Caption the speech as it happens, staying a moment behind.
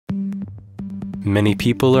Many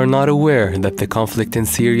people are not aware that the conflict in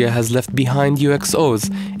Syria has left behind UXOs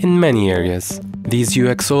in many areas. These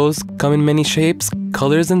UXOs come in many shapes,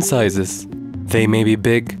 colors and sizes. They may be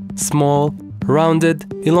big, small,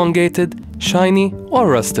 rounded, elongated, shiny or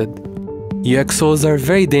rusted. UXOs are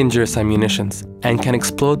very dangerous ammunitions and can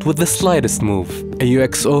explode with the slightest move. A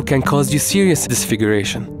UXO can cause you serious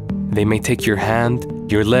disfiguration. They may take your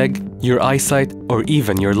hand, your leg, your eyesight, or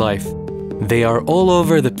even your life. They are all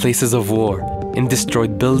over the places of war, in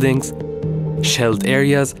destroyed buildings, shelled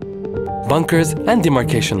areas, bunkers, and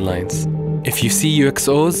demarcation lines. If you see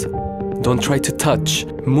UXOs, don't try to touch,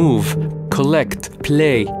 move, collect,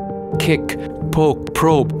 play, kick, poke,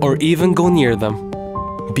 probe, or even go near them.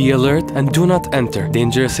 Be alert and do not enter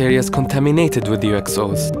dangerous areas contaminated with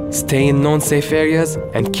UXOs. Stay in known safe areas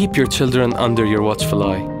and keep your children under your watchful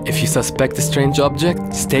eye. If you suspect a strange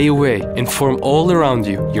object, stay away. Inform all around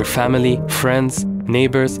you, your family, friends,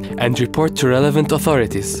 neighbors, and report to relevant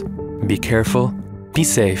authorities. Be careful, be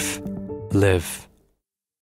safe, live.